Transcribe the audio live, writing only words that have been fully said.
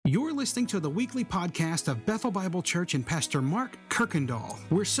listening to the weekly podcast of Bethel Bible Church and Pastor Mark Kirkendall.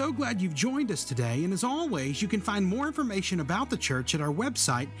 We're so glad you've joined us today, and as always, you can find more information about the church at our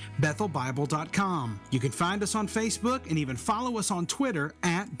website, bethelbible.com. You can find us on Facebook and even follow us on Twitter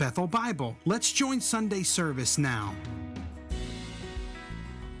at Bethel Bible. Let's join Sunday service now.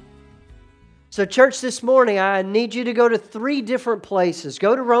 So church, this morning, I need you to go to 3 different places.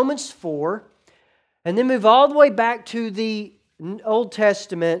 Go to Romans 4, and then move all the way back to the Old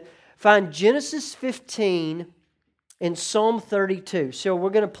Testament. Find Genesis 15 and Psalm 32. So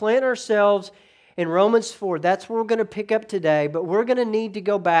we're going to plant ourselves in Romans 4. That's where we're going to pick up today, but we're going to need to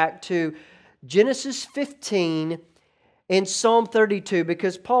go back to Genesis 15 and Psalm 32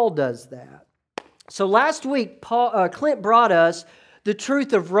 because Paul does that. So last week, Clint brought us the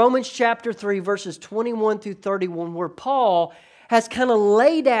truth of Romans chapter 3, verses 21 through 31, where Paul has kind of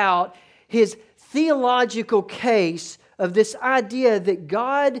laid out his theological case of this idea that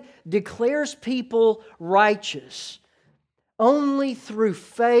God declares people righteous only through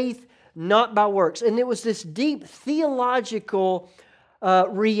faith, not by works. And it was this deep theological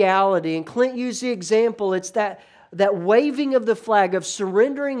reality. And Clint used the example, it's that waving of the flag, of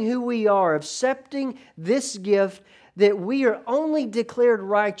surrendering who we are, of accepting this gift that we are only declared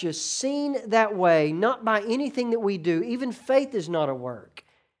righteous, seen that way, not by anything that we do. Even faith is not a work.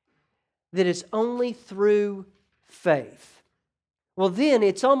 That it's only through faith. Well, then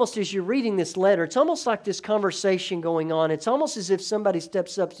it's almost as you're reading this letter, it's almost like this conversation going on. It's almost as if somebody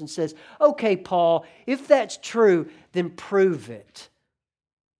steps up and says, okay, Paul, if that's true, then prove it.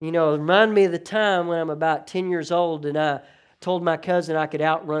 You know, remind me of the time when I'm about 10 years old and I told my cousin I could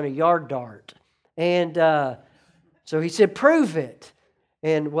outrun a yard dart. And so he said, prove it.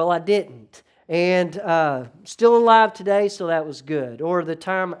 And well, I didn't. And still alive today, so that was good. Or the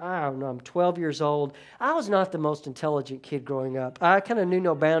time, I don't know, I'm 12 years old. I was not the most intelligent kid growing up. I kind of knew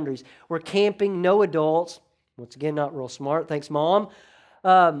no boundaries. We're camping, no adults. Once again, not real smart. Thanks, Mom.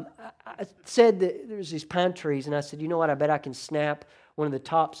 I said that there's these pine trees, and I said, you know what, I bet I can snap one of the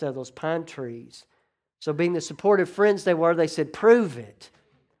tops of those pine trees. So being the supportive friends they were, they said, prove it.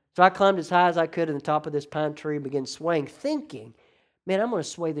 So I climbed as high as I could in the top of this pine tree and began swaying, thinking, man, I'm going to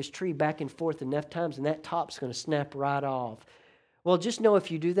sway this tree back and forth enough times and that top's going to snap right off. Well, just know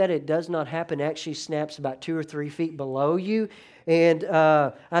if you do that, it does not happen. It actually snaps about 2 or 3 feet below you. And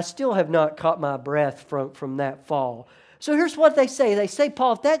I still have not caught my breath from that fall. So here's what they say. They say,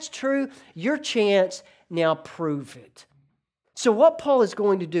 Paul, if that's true, your chance, now prove it. So what Paul is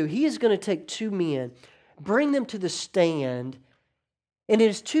going to do, he is going to take 2 men, bring them to the stand. And it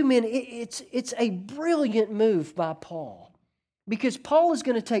is 2 men. It's a brilliant move by Paul. Because Paul is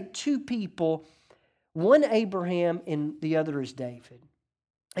going to take 2 people, one Abraham and the other is David.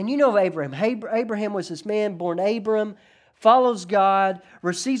 And you know of Abraham. Abraham was this man born Abram, follows God,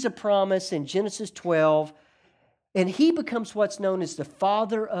 receives a promise in Genesis 12, and he becomes what's known as the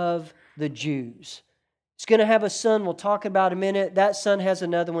father of the Jews. He's going to have a son we'll talk about in a minute. That son has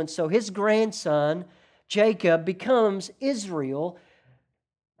another one. So his grandson, Jacob, becomes Israel,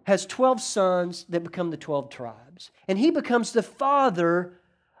 has 12 sons that become the 12 tribes. And he becomes the father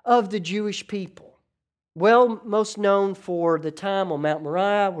of the Jewish people. Well, most known for the time on Mount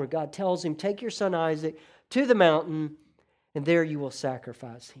Moriah where God tells him, take your son Isaac to the mountain and there you will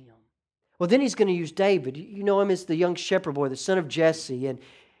sacrifice him. Well, then he's going to use David. You know him as the young shepherd boy, the son of Jesse. And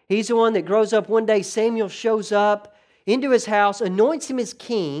he's the one that grows up one day. Samuel shows up into his house, anoints him as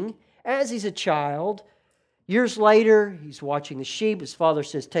king as he's a child. Years later, he's watching the sheep. His father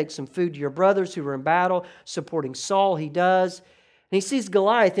says, take some food to your brothers who were in battle, supporting Saul. He does. And he sees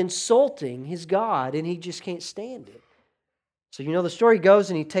Goliath insulting his God, and he just can't stand it. So you know the story goes,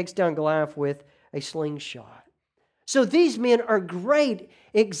 and he takes down Goliath with a slingshot. So these men are great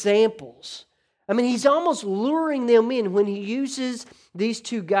examples. I mean, he's almost luring them in when he uses these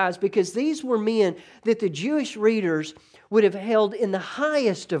 2 guys, because these were men that the Jewish readers would have held in the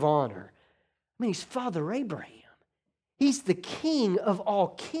highest of honor. I mean, he's Father Abraham. He's the king of all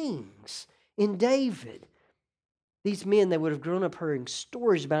kings in David. These men, they would have grown up hearing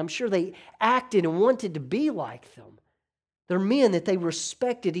stories about. I'm sure they acted and wanted to be like them. They're men that they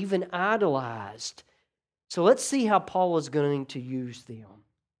respected, even idolized. So let's see how Paul is going to use them.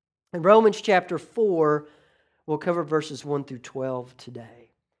 In Romans chapter 4, we'll cover verses 1 through 12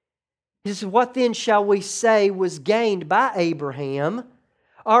 today. He says, what then shall we say was gained by Abraham,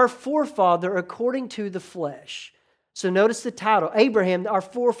 our forefather according to the flesh? So notice the title, Abraham, our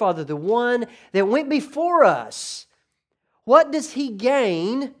forefather, the one that went before us. What does he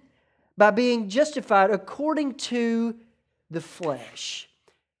gain by being justified according to the flesh?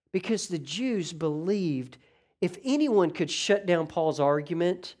 Because the Jews believed if anyone could shut down Paul's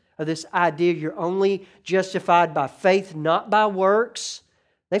argument of this idea you're only justified by faith, not by works,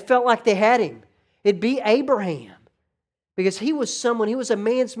 they felt like they had him. It'd be Abraham. Because he was a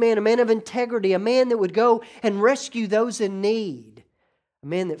man's man, a man of integrity, a man that would go and rescue those in need, a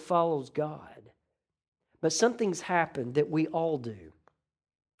man that follows God. But something's happened that we all do.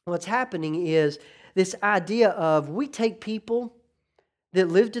 What's happening is this idea of we take people that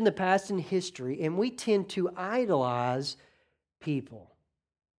lived in the past in history and we tend to idolize people.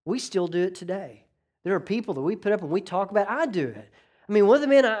 We still do it today. There are people that we put up and we talk about. I do it. I mean, one of the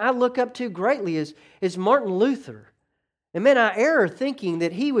men I look up to greatly is Martin Luther. And man, I err thinking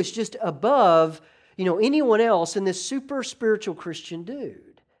that he was just above, anyone else and this super spiritual Christian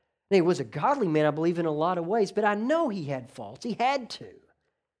dude. And he was a godly man, I believe, in a lot of ways, but I know he had faults. He had to.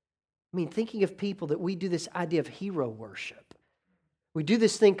 I mean, thinking of people that we do this idea of hero worship. We do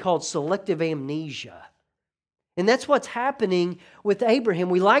this thing called selective amnesia. And that's what's happening with Abraham.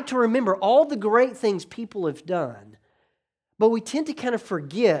 We like to remember all the great things people have done, but we tend to kind of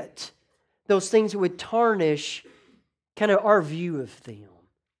forget those things that would tarnish kind of our view of them.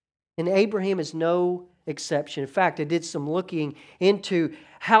 And Abraham is no exception. In fact, I did some looking into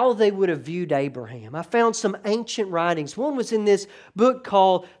how they would have viewed Abraham. I found some ancient writings. One was in this book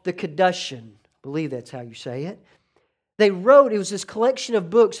called the Kedushin. I believe that's how you say it. It was this collection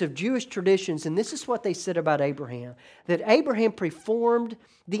of books of Jewish traditions, and this is what they said about Abraham, that Abraham performed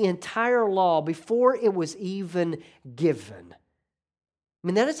the entire law before it was even given. I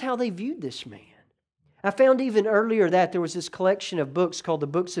mean, that is how they viewed this man. I found even earlier that there was this collection of books called the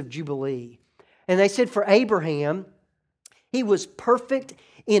Books of Jubilee. And they said for Abraham, he was perfect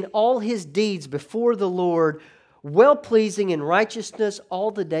in all his deeds before the Lord, well-pleasing in righteousness all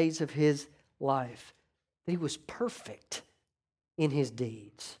the days of his life. He was perfect in his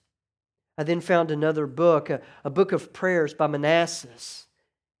deeds. I then found another book, a book of prayers by Manasseh.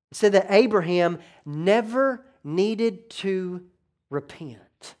 It said that Abraham never needed to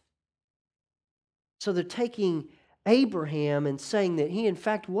repent. So they're taking Abraham and saying that he in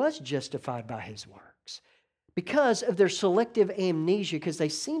fact was justified by his works because of their selective amnesia, because they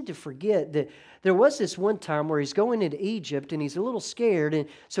seem to forget that there was this one time where he's going into Egypt and he's a little scared, and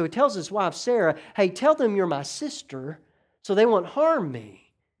so he tells his wife Sarah, hey, tell them you're my sister so they won't harm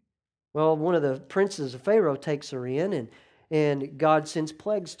me. Well, one of the princes of Pharaoh takes her in, and God sends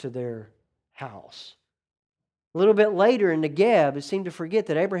plagues to their house. A little bit later in Negeb, it seemed to forget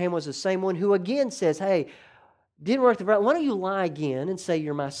that Abraham was the same one who again says, hey, didn't work the right. Why don't you lie again and say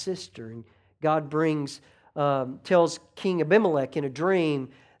you're my sister? And God tells King Abimelech in a dream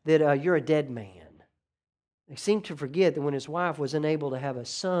that you're a dead man. They seem to forget that when his wife was unable to have a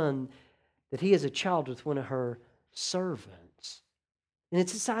son, that he is a child with one of her servants. And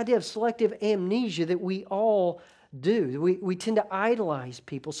it's this idea of selective amnesia that we all do. We tend to idolize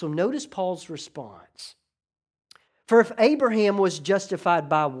people. So notice Paul's response. For if Abraham was justified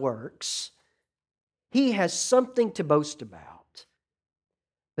by works, he has something to boast about,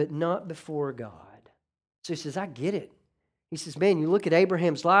 but not before God. So he says, I get it. He says, man, you look at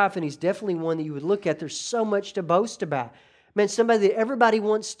Abraham's life, and he's definitely one that you would look at. There's so much to boast about. Man, somebody that everybody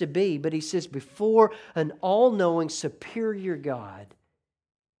wants to be. But he says, before an all-knowing, superior God,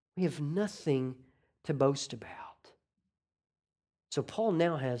 we have nothing to boast about. So Paul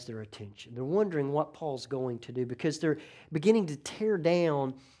now has their attention. They're wondering what Paul's going to do because they're beginning to tear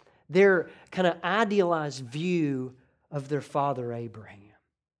down their kind of idealized view of their father Abraham.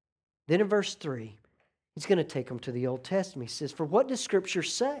 Then in verse 3, he's going to take them to the Old Testament. He says, for what does Scripture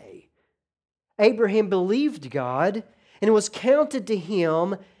say? Abraham believed God, and it was counted to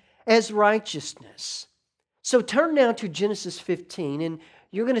him as righteousness. So turn now to Genesis 15, and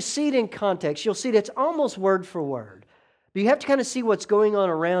you're going to see it in context. You'll see that it's almost word for word. But you have to kind of see what's going on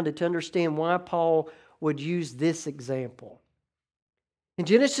around it to understand why Paul would use this example. In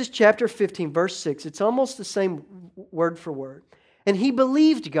Genesis chapter 15, verse 6, it's almost the same word for word. And he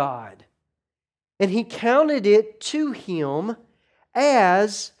believed God, and he counted it to him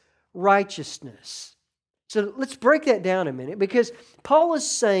as righteousness. So let's break that down a minute, because Paul is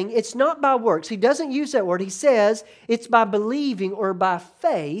saying it's not by works. He doesn't use that word. He says it's by believing or by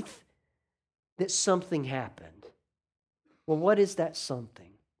faith that something happened. Well, what is that something?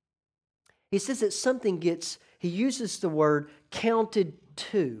 He says that something he uses the word counted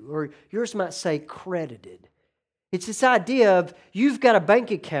to, or yours might say credited. It's this idea of you've got a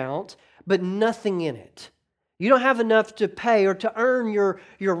bank account, but nothing in it. You don't have enough to pay or to earn your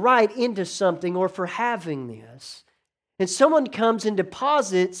right into something or for having this. And someone comes and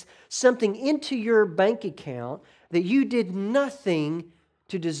deposits something into your bank account that you did nothing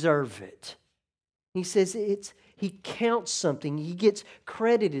to deserve it. He says He counts something. He gets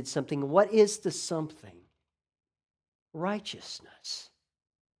credited something. What is the something? Righteousness.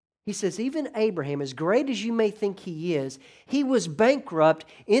 He says, even Abraham, as great as you may think he is, he was bankrupt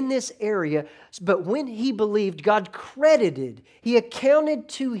in this area, but when he believed, God credited, He accounted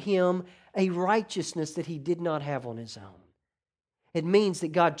to him a righteousness that he did not have on his own. It means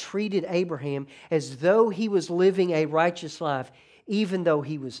that God treated Abraham as though he was living a righteous life, even though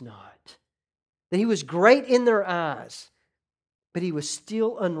he was not. That he was great in their eyes, but he was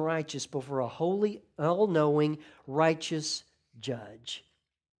still unrighteous before a holy, all-knowing, righteous judge.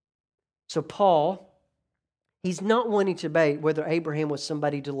 So Paul, he's not wanting to debate whether Abraham was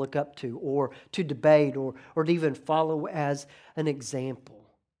somebody to look up to or to debate or to even follow as an example.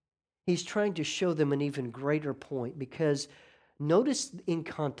 He's trying to show them an even greater point because notice in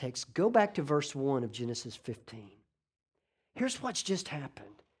context, go back to verse 1 of Genesis 15. Here's what's just happened.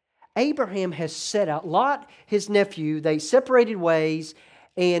 Abraham has set out, Lot, his nephew, they separated ways,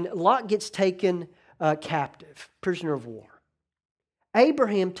 and Lot gets taken captive, prisoner of war.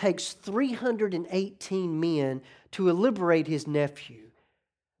 Abraham takes 318 men to liberate his nephew.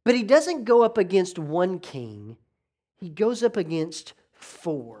 But he doesn't go up against one king. He goes up against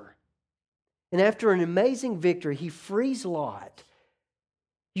 4. And after an amazing victory, he frees Lot.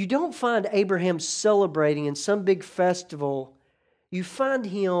 You don't find Abraham celebrating in some big festival. You find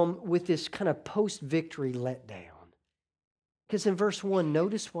him with this kind of post-victory letdown. Because in verse 1,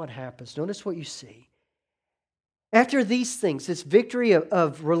 notice what happens. Notice what you see. After these things, this victory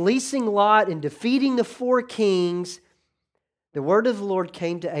of releasing Lot and defeating the 4 kings, the word of the Lord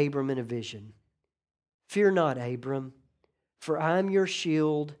came to Abram in a vision. Fear not, Abram, for I am your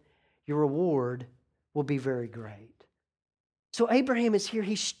shield. Your reward will be very great. So Abraham is here.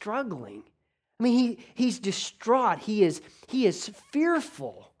 He's struggling. I mean, he's distraught. He is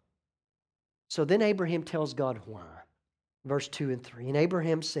fearful. So then Abraham tells God why. Verse 2 and 3. And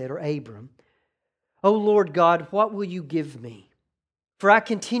Abraham said, or Abram, O Lord God, what will you give me? For I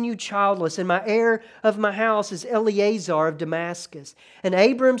continue childless, and my heir of my house is Eleazar of Damascus. And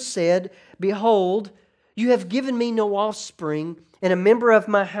Abram said, Behold, you have given me no offspring, and a member of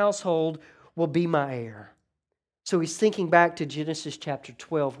my household will be my heir. So he's thinking back to Genesis chapter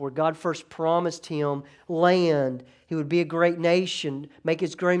 12, where God first promised him land. He would be a great nation, make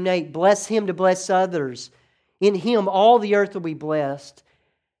his great name, bless him to bless others. In him all the earth will be blessed.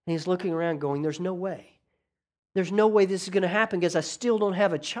 And he's looking around going, there's no way. There's no way this is going to happen because I still don't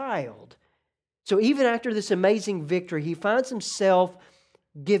have a child. So even after this amazing victory, he finds himself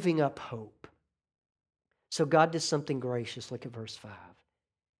giving up hope. So God does something gracious. Look at verse 5.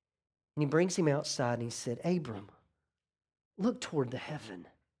 And he brings him outside and he said, Abram, look toward the heaven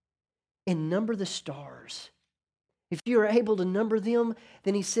and number the stars. If you are able to number them,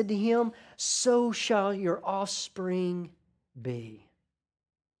 then he said to him, so shall your offspring be.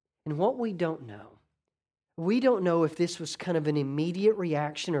 And what we don't know if this was kind of an immediate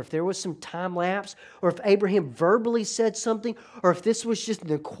reaction or if there was some time lapse or if Abraham verbally said something or if this was just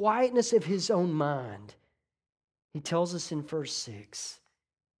the quietness of his own mind. He tells us in verse 6,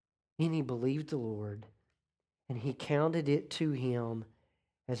 and he believed the Lord and he counted it to him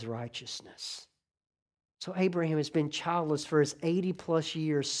as righteousness. So Abraham has been childless for his 80 plus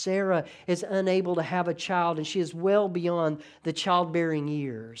years. Sarah is unable to have a child and she is well beyond the childbearing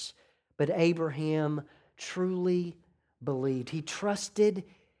years. But Abraham truly believed. He trusted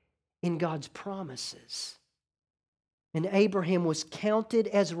in God's promises. And Abraham was counted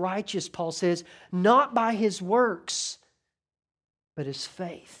as righteous, Paul says, not by his works, but his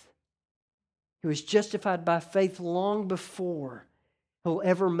faith. He was justified by faith long before he'll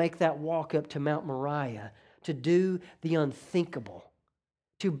ever make that walk up to Mount Moriah to do the unthinkable,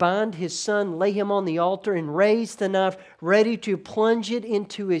 to bind his son, lay him on the altar, and raise the knife, ready to plunge it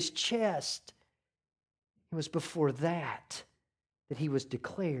into his chest. It was before that he was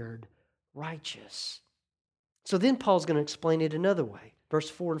declared righteous. So then Paul's going to explain it another way. Verse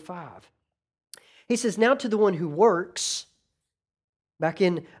 4 and 5. He says, now to the one who works, back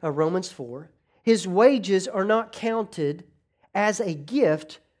in Romans 4, his wages are not counted as a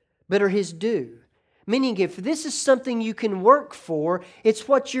gift, but are his due. Meaning if this is something you can work for, it's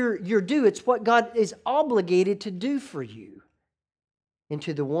what you're due. It's what God is obligated to do for you. And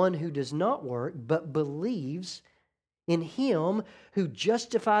to the one who does not work, but believes in him who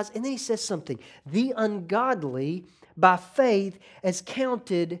justifies, and then he says something, the ungodly by faith as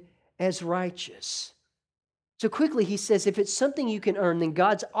counted as righteous. So quickly he says, if it's something you can earn, then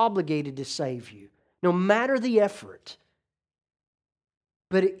God's obligated to save you, no matter the effort.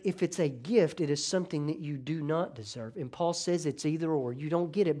 But if it's a gift, it is something that you do not deserve. And Paul says it's either or. You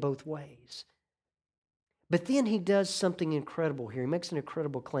don't get it both ways. But then he does something incredible here. He makes an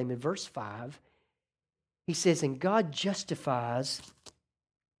incredible claim. In verse 5, he says, and God justifies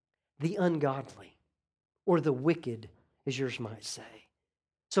the ungodly, or the wicked, as yours might say.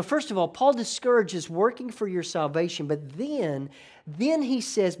 So first of all, Paul discourages working for your salvation, but then he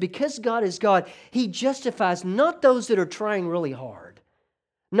says, because God is God, he justifies not those that are trying really hard,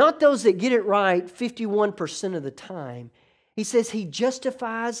 not those that get it right 51% of the time. He says he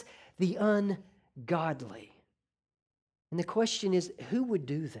justifies the ungodly. And the question is, who would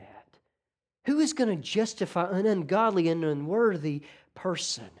do that? Who is going to justify an ungodly and unworthy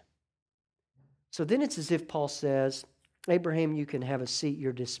person? So then it's as if Paul says, Abraham, you can have a seat,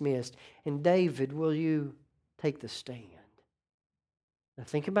 you're dismissed. And David, will you take the stand? Now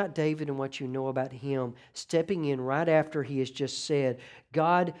think about David and what you know about him stepping in right after he has just said,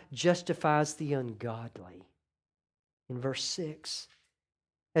 God justifies the ungodly. In verse 6,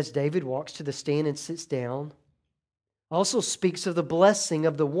 as David walks to the stand and sits down, also speaks of the blessing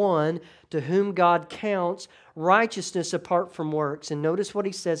of the one to whom God counts righteousness apart from works. And notice what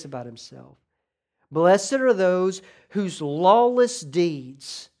he says about himself. Blessed are those whose lawless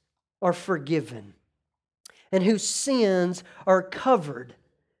deeds are forgiven and whose sins are covered.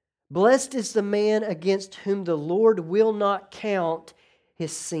 Blessed is the man against whom the Lord will not count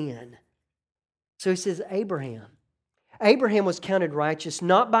his sin. So he says, Abraham was counted righteous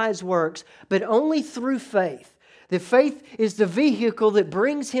not by his works, but only through faith. The faith is the vehicle that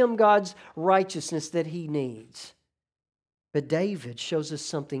brings him God's righteousness that he needs. But David shows us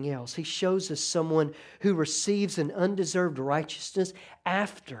something else. He shows us someone who receives an undeserved righteousness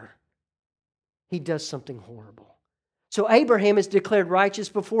after he does something horrible. So Abraham is declared righteous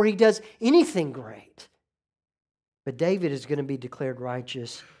before he does anything great. But David is going to be declared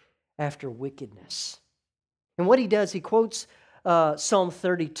righteous after wickedness. And what he does, he quotes Psalm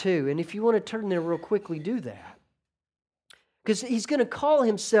 32. And if you want to turn there real quickly, do that. Because he's going to call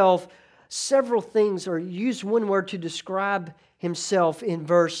himself several things, or use one word to describe himself in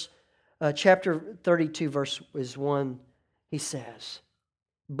chapter 32, verse 1. He says,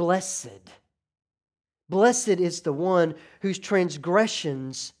 Blessed. Blessed is the one whose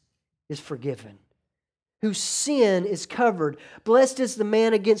transgressions is forgiven, whose sin is covered. Blessed is the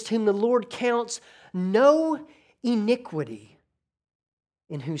man against whom the Lord counts no iniquity,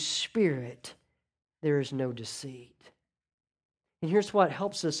 in whose spirit there is no deceit. And here's what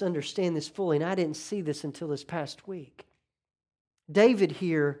helps us understand this fully, and I didn't see this until this past week. David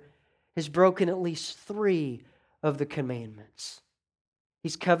here has broken at least 3 of the commandments.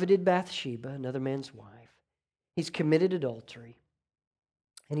 He's coveted Bathsheba, another man's wife. He's committed adultery.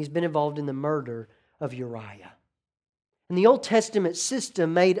 And he's been involved in the murder of Uriah. And the Old Testament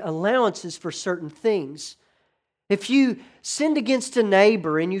system made allowances for certain things. If you sinned against a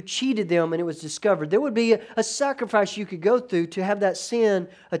neighbor and you cheated them and it was discovered, there would be a sacrifice you could go through to have that sin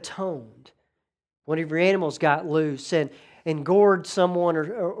atoned. One of your animals got loose and gored someone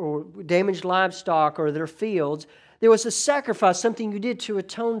or damaged livestock or their fields, there was a sacrifice, something you did to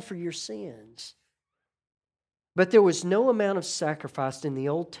atone for your sins. But there was no amount of sacrifice in the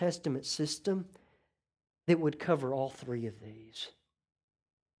Old Testament system that would cover all 3 of these.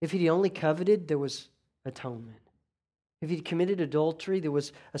 If he'd only coveted, there was atonement. If he'd committed adultery, there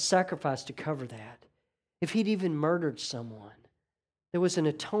was a sacrifice to cover that. If he'd even murdered someone, there was an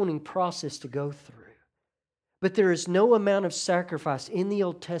atoning process to go through. But there is no amount of sacrifice in the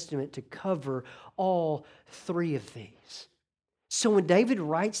Old Testament to cover all 3 of these. So when David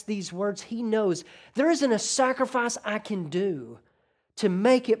writes these words, he knows there isn't a sacrifice I can do to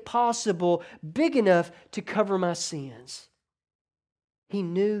make it possible, big enough to cover my sins. He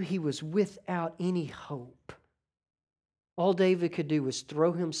knew he was without any hope. All David could do was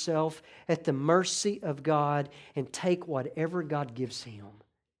throw himself at the mercy of God and take whatever God gives him.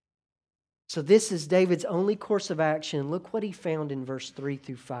 So this is David's only course of action. Look what he found in verse 3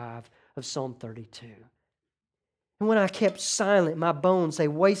 through 5 of Psalm 32. And when I kept silent, my bones, they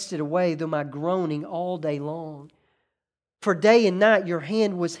wasted away, though my groaning all day long. For day and night your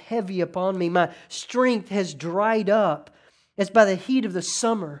hand was heavy upon me. My strength has dried up as by the heat of the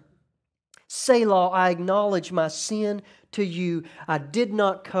summer. Selah, I acknowledge my sin to you. I did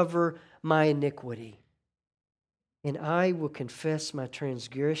not cover my iniquity. And I will confess my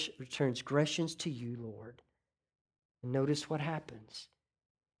transgressions to you, Lord. And notice what happens.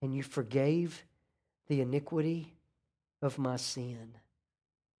 And you forgave the iniquity of my sin.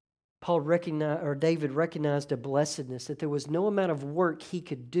 David recognized a blessedness that there was no amount of work he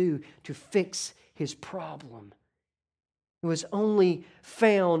could do to fix his problem. It was only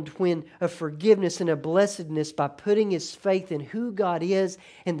found when a forgiveness and a blessedness by putting his faith in who God is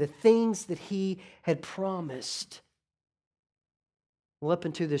and the things that he had promised. Well, up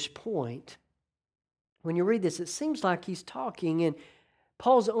until this point, when you read this, it seems like he's talking, and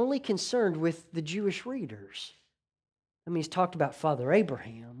Paul's only concerned with the Jewish readers. I mean, he's talked about Father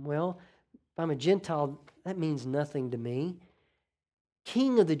Abraham. Well, if I'm a Gentile, that means nothing to me.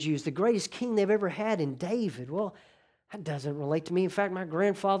 King of the Jews, the greatest king they've ever had in David. Well, that doesn't relate to me. In fact, my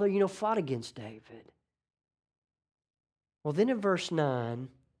grandfather, fought against David. Well, then in verse 9,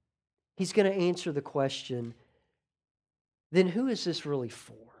 he's going to answer the question, then who is this really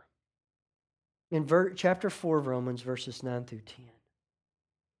for? In chapter 4 of Romans, verses 9 through 10.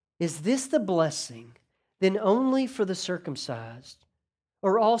 Is this the blessing then only for the circumcised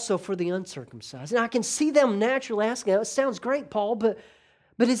or also for the uncircumcised? And I can see them naturally asking, it sounds great, Paul, but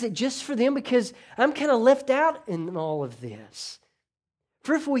is it just for them? Because I'm kind of left out in all of this.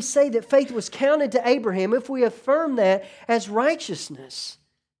 For if we say that faith was counted to Abraham, if we affirm that as righteousness,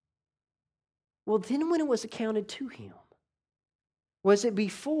 well, then when it was accounted to him, was it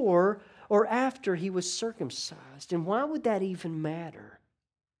before or after he was circumcised? And why would that even matter?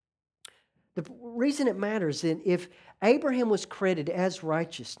 The reason it matters is if Abraham was credited as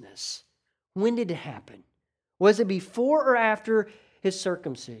righteousness, when did it happen? Was it before or after his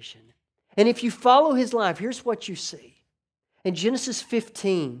circumcision? And if you follow his life, here's what you see. In Genesis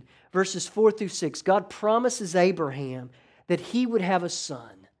 15, verses 4 through 6, God promises Abraham that he would have a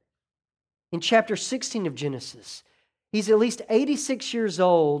son. In chapter 16 of Genesis, he's at least 86 years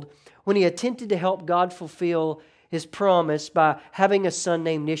old when he attempted to help God fulfill his promise by having a son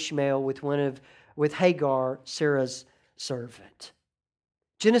named Ishmael with Hagar, Sarah's servant.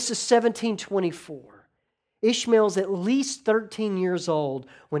 Genesis 17:24. Ishmael's at least 13 years old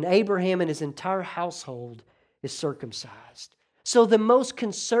when Abraham and his entire household is circumcised. So the most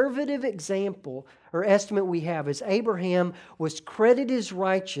conservative example or estimate we have is Abraham was credited as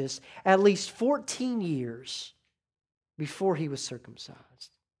righteous at least 14 years before he was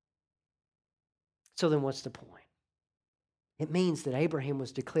circumcised. So then what's the point? It means that Abraham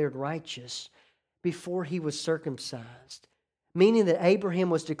was declared righteous before he was circumcised, meaning that Abraham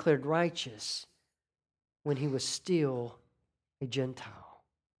was declared righteous when he was still a Gentile.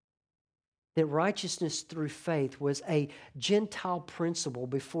 That righteousness through faith was a Gentile principle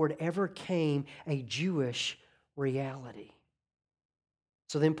before it ever came a Jewish reality.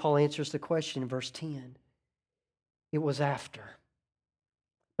 So then Paul answers the question in verse 10. It was after.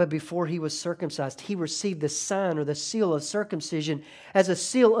 But before he was circumcised, he received the sign or the seal of circumcision as a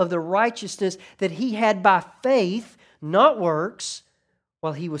seal of the righteousness that he had by faith, not works,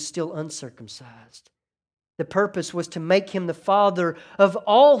 while he was still uncircumcised. The purpose was to make him the father of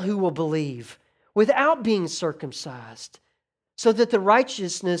all who will believe without being circumcised, so that the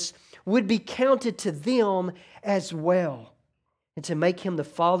righteousness would be counted to them as well, and to make him the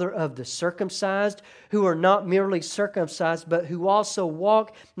father of the circumcised, who are not merely circumcised, but who also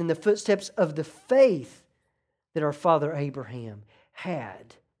walk in the footsteps of the faith that our father Abraham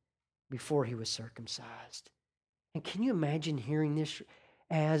had before he was circumcised. And can you imagine hearing this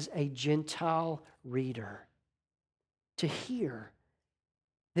as a Gentile reader? To hear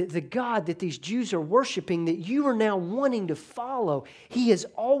that the God that these Jews are worshiping, that you are now wanting to follow, He has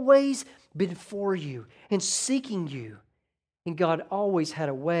always been for you and seeking you. And God always had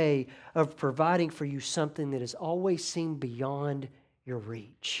a way of providing for you something that has always seemed beyond your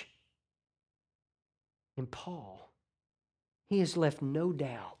reach. And Paul, he has left no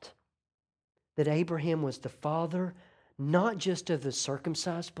doubt that Abraham was the father not just of the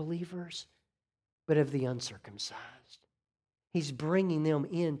circumcised believers, but of the uncircumcised. He's bringing them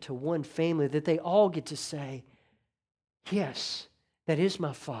into one family that they all get to say, yes, that is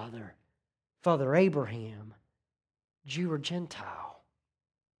my father, Father Abraham, Jew or Gentile.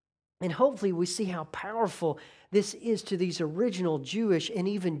 And hopefully we see how powerful this is to these original Jewish and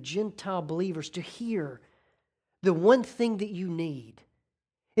even Gentile believers to hear the one thing that you need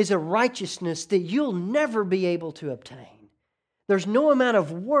is a righteousness that you'll never be able to obtain. There's no amount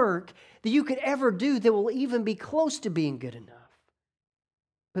of work that you could ever do that will even be close to being good enough.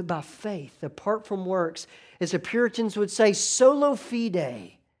 But by faith, apart from works, as the Puritans would say, solo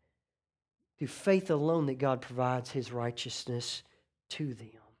fide, through faith alone that God provides His righteousness to them.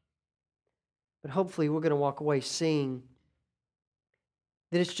 But hopefully we're going to walk away seeing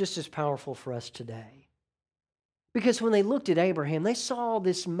that it's just as powerful for us today. Because when they looked at Abraham, they saw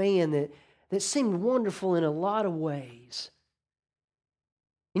this man that seemed wonderful in a lot of ways.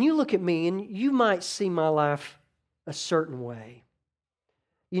 And you look at me and you might see my life a certain way.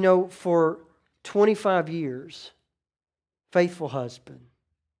 You know, for 25 years, faithful husband.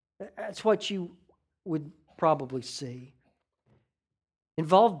 That's what you would probably see.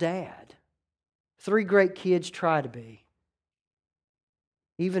 Involved dad. 3 great kids try to be.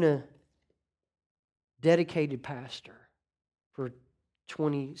 Even a dedicated pastor for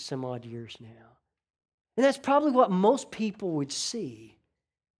 20 some odd years now. And that's probably what most people would see.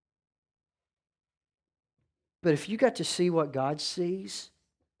 But if you got to see what God sees,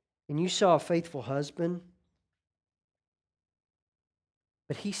 and you saw a faithful husband,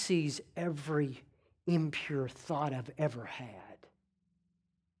 but he sees every impure thought I've ever had.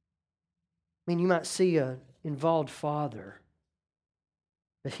 I mean, you might see an involved father,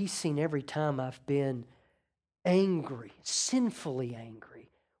 but he's seen every time I've been angry, sinfully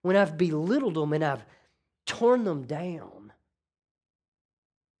angry, when I've belittled them and I've torn them down.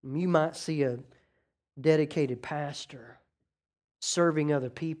 You might see a dedicated pastor serving other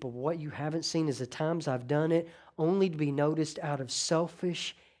people. What you haven't seen is the times I've done it only to be noticed out of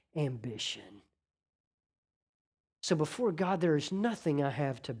selfish ambition. So before God, there is nothing I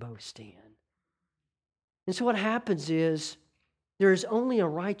have to boast in. And so what happens is there is only a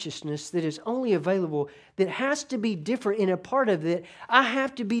righteousness that is only available that has to be different. And a part of it, I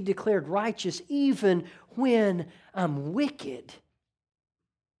have to be declared righteous even when I'm wicked.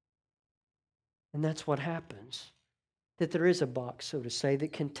 And that's what happens. That there is a box, so to say,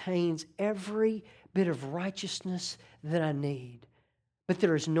 that contains every bit of righteousness that I need. But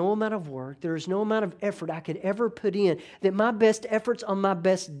there is no amount of work, there is no amount of effort I could ever put in, that my best efforts on my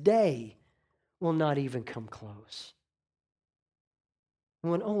best day will not even come close.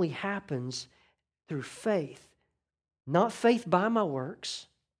 And what only happens through faith, not faith by my works,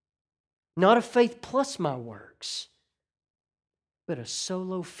 not a faith plus my works, but a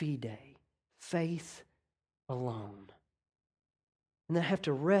solo fide, faith alone. And I have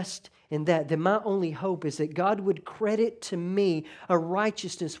to rest in that my only hope is that God would credit to me a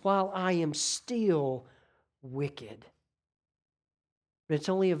righteousness while I am still wicked. But it's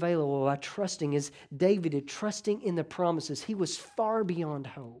only available by trusting, as David did, trusting in the promises. He was far beyond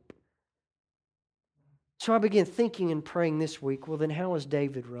hope. So I began thinking and praying this week, well, then how is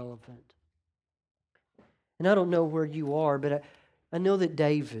David relevant? And I don't know where you are, but I know that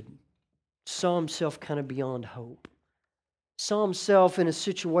David saw himself kind of beyond hope. Saw himself in a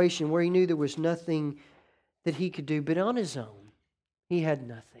situation where he knew there was nothing that he could do, but on his own, he had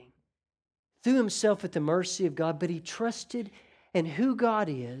nothing. Threw himself at the mercy of God, but he trusted in who God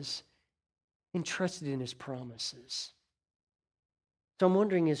is and trusted in His promises. So I'm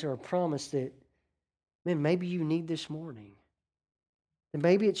wondering, is there a promise that, man, maybe you need this morning? And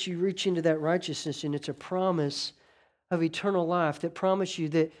maybe it's you reach into that righteousness and it's a promise of eternal life that promise you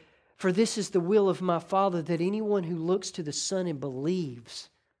that, for this is the will of my Father, that anyone who looks to the Son and believes,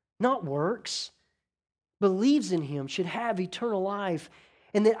 not works, believes in Him should have eternal life,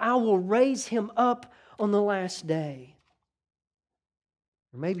 and that I will raise him up on the last day.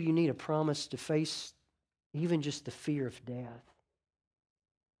 Or maybe you need a promise to face even just the fear of death.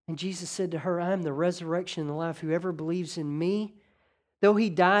 And Jesus said to her, I am the resurrection and the life. Whoever believes in me, though he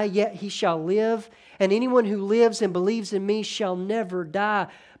die, yet he shall live. And anyone who lives and believes in me shall never die.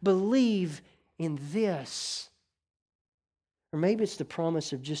 Believe in this. Or maybe it's the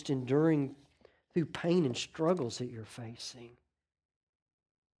promise of just enduring through pain and struggles that you're facing.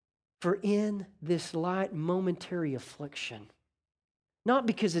 For in this light momentary affliction, not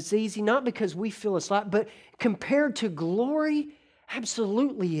because it's easy, not because we feel it's light, but compared to glory,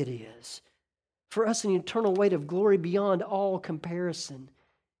 absolutely it is. For us, an eternal weight of glory beyond all comparison.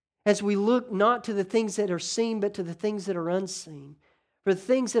 As we look not to the things that are seen, but to the things that are unseen. For the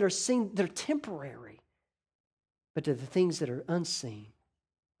things that are seen, they're temporary. But to the things that are unseen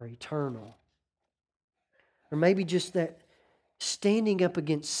are eternal. Or maybe just that standing up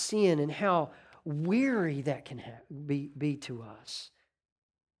against sin and how weary that can be to us.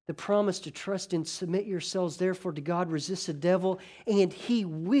 The promise to trust and submit yourselves therefore to God, resist the devil, and he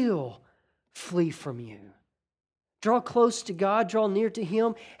will flee from you. Draw close to God, draw near to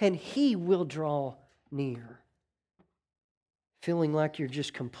Him, and He will draw near. Feeling like you're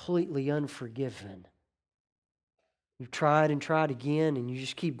just completely unforgiven. You've tried and tried again, and you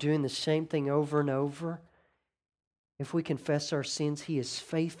just keep doing the same thing over and over. If we confess our sins, He is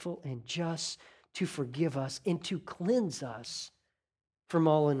faithful and just to forgive us and to cleanse us from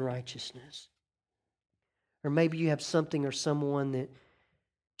all unrighteousness. Or maybe you have something or someone that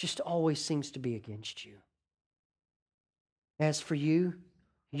just always seems to be against you. As for you,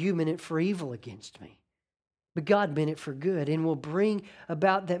 you meant it for evil against me. But God meant it for good and will bring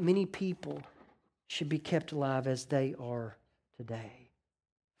about that many people should be kept alive as they are today.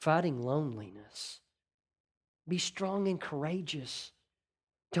 Fighting loneliness. Be strong and courageous.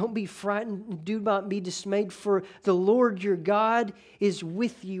 Don't be frightened. Do not be dismayed, for the Lord your God is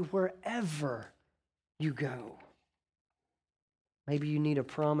with you wherever you go. Maybe you need a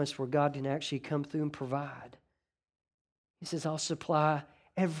promise where God can actually come through and provide. He says, I'll supply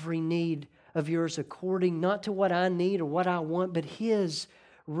every need of yours according not to what I need or what I want, but His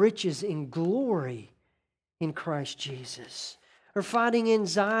riches in glory in Christ Jesus. Or fighting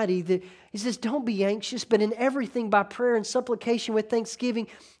anxiety, He says, don't be anxious, but in everything by prayer and supplication with thanksgiving,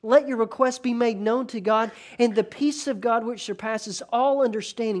 let your requests be made known to God, and the peace of God which surpasses all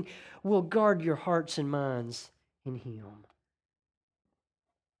understanding will guard your hearts and minds in Him.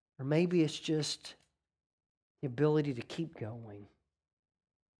 Or maybe it's just the ability to keep going.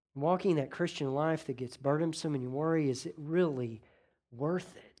 Walking that Christian life that gets burdensome and you worry, is it really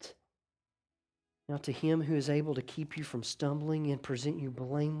worth it? Now to Him who is able to keep you from stumbling and present you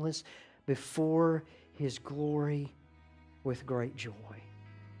blameless before His glory with great joy.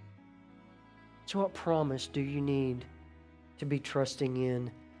 So what promise do you need to be trusting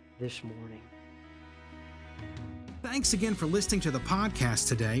in this morning? Thanks again for listening to the podcast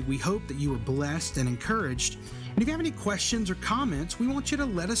today. We hope that you were blessed and encouraged. And if you have any questions or comments, we want you to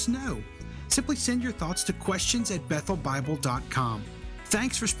let us know. Simply send your thoughts to questions@bethelbible.com.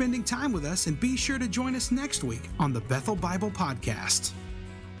 Thanks for spending time with us, and be sure to join us next week on the Bethel Bible Podcast.